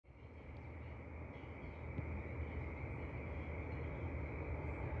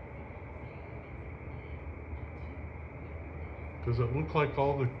Does it look like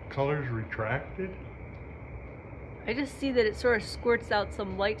all the colors retracted? I just see that it sort of squirts out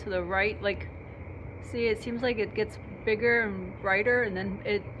some light to the right. Like, see, it seems like it gets bigger and brighter, and then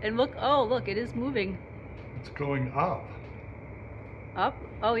and look, oh, look, it is moving. It's going up. Up?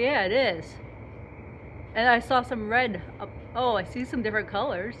 Oh, yeah, it is. And I saw some red up. Oh, I see some different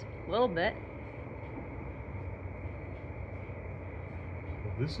colors. A little bit.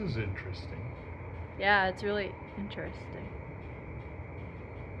 Well, this is interesting. Yeah, it's really interesting.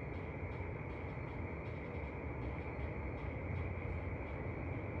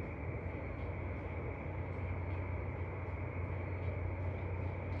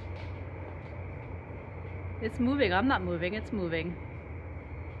 It's moving. I'm not moving. It's moving.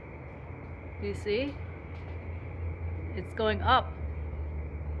 Do you see? It's going up.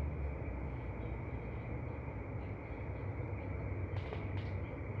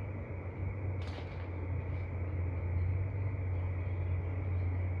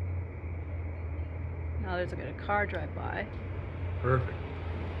 Now there's a car drive by. Perfect.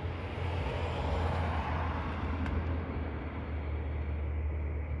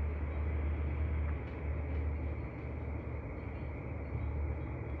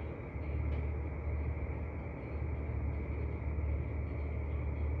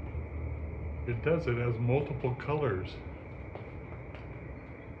 It does. It has multiple colors.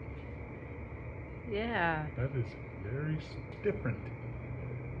 Yeah. That is very different.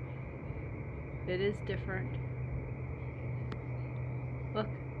 It is different. Look,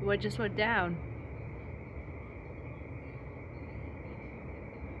 what just went down?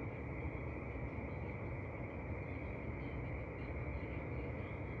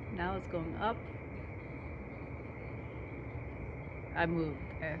 Now it's going up. I moved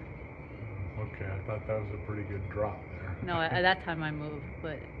there. Okay, I thought that was a pretty good drop there. No, at that time I moved,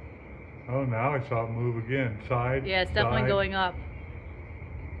 but... Oh, now I saw it move again. Side, yeah, it's definitely side. going up.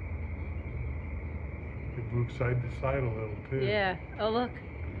 It moves side to side a little too. Yeah. Oh, look.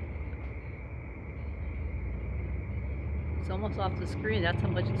 It's almost off the screen. That's how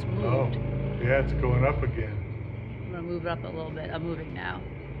much it's moved. Oh, yeah, it's going up again. I'm going to move it up a little bit. I'm moving now.